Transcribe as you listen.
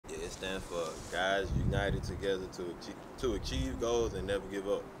stands for guys united together to achieve goals and never give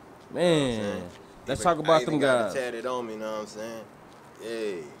up. Man, let's talk about them guys. I even got it tatted on me, you know what I'm saying?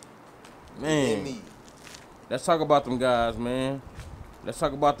 Hey, man. Me. Let's talk about them guys, man. Let's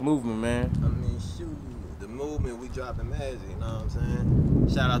talk about the movement, man. I mean, shoot, the movement, we dropping magic, you know what I'm saying?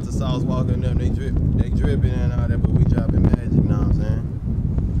 Shout out to Sauce Walker and them, they dripping and all that, but we dropping magic, you know what I'm saying?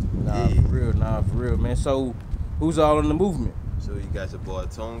 Nah, for real, man. So, who's all in the movement? So you got your boy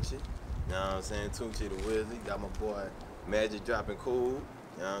Tunchi, you know what I'm saying? Tunchi the Wizard. You got my boy Magic dropping cool, you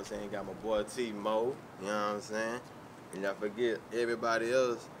know what I'm saying? You got my boy T-Mo, you know what I'm saying? And I forget everybody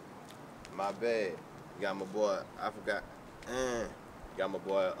else, my bad. You got my boy, I forgot, you got my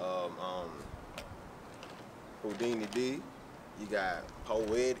boy Houdini D. You got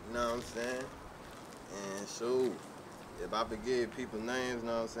Poetic, you know what I'm saying? And shoot, if I forget people's names, you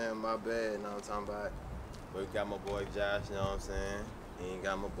know what I'm saying? My bad, you know what I'm talking about? But you got my boy Josh, you know what I'm saying? And you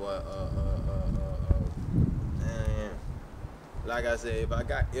got my boy, and like I said,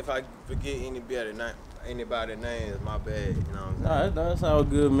 if I forget anybody's names, my bad, you know what I'm saying? Nah, that's all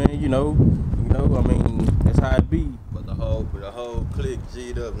good, man. You know, I mean, that's how it be. But the whole clique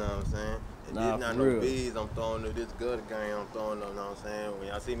G'd up, you know what I'm saying? And nah, this not no bees I'm throwing up, this Gutta Gang I'm throwing up, you know what I'm saying? When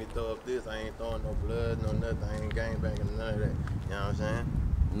y'all see me throw up this, I ain't throwing no blood, no nothing, I ain't gangbanging, none of that, you know what I'm saying?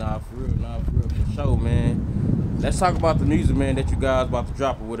 Nah, for real, for sure, man. Let's talk about the music, man, that you guys about to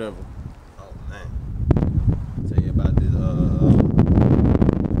drop or whatever. Oh, man. Tell you about this,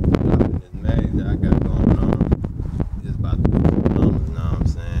 this mag that I got going on. It's about to do some numbers, you know what I'm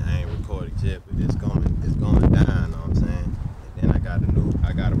saying? I ain't recorded yet, but it's going down, you know what I'm saying? And then I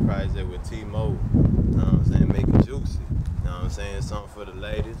got a project with T-Mo, you know what I'm saying? Make it juicy, you know what I'm saying? Something for the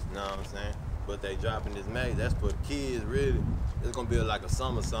ladies, you know what I'm saying? But they dropping this mag, that's for the kids, really. It's gonna be like a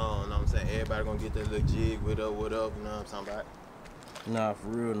summer song, you know what I'm saying? Everybody gonna get that little jig with up, you know what I'm talking about? Nah,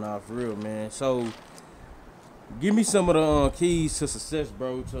 for real, man. So, give me some of the keys to success,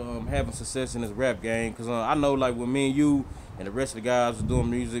 bro, to having success in this rap game. Because I know, like, when me and you and the rest of the guys was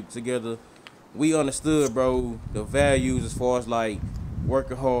doing music together, we understood, bro, the values as far as, like,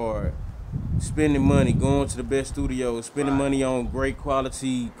 working hard, spending money, going to the best studios, spending money on great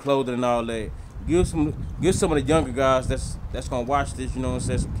quality clothing and all that. Give some of the younger guys that's gonna watch this, you know what I'm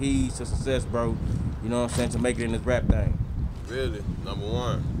saying, some keys to success, bro. You know what I'm saying, to make it in this rap thing. Really, number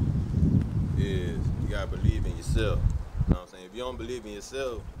one is you gotta believe in yourself. You know what I'm saying? If you don't believe in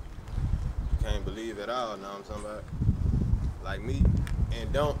yourself, you can't believe at all, you know what I'm talking about? Like me.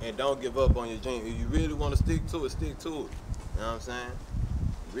 And don't give up on your dream. If you really wanna stick to it, stick to it. You know what I'm saying?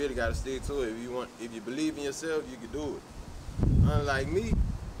 You really gotta stick to it. If you believe in yourself, you can do it. Unlike me,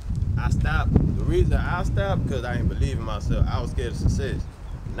 I stopped. The reason I stopped, because I didn't believe in myself. I was scared of success.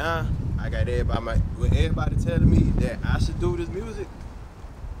 Now, I got everybody telling me that I should do this music.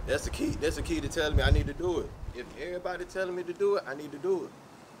 That's the key. That's the key to telling me I need to do it. If everybody telling me to do it, I need to do it.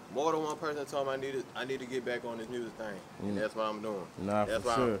 More than one person told me I need to get back on this music thing. And that's what I'm doing. Nah, that's for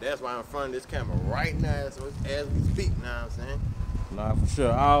why sure. That's why I'm in front of this camera right now as we speak, you know what I'm saying? Nah, for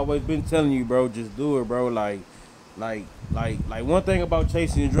sure. I always been telling you, bro, just do it, bro. Like one thing about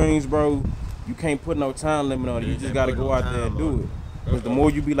chasing your dreams, bro, you can't put no time limit on it. You just gotta go out there and do it. Because the more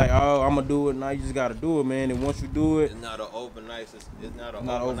you be like, oh, I'm gonna do it, now you just gotta do it, man. And once you do it, it's not an overnight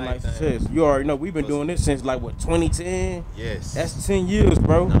success. You already know we've been doing this since like what, 2010? Yes. That's 10 years,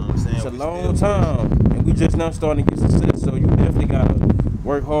 bro. You know what I'm saying? It's a long time, and we just now starting to get success. So you definitely gotta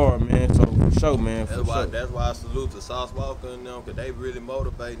work hard, man. So for sure, man. That's why I salute to Sauce Walker and them, because they really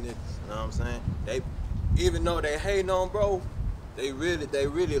motivate niggas. You know what I'm saying? Even though they hating on bro, they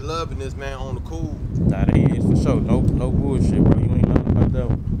really loving this man on the cool. Nah, they is for sure. No bullshit, bro. You ain't nothing about that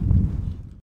one.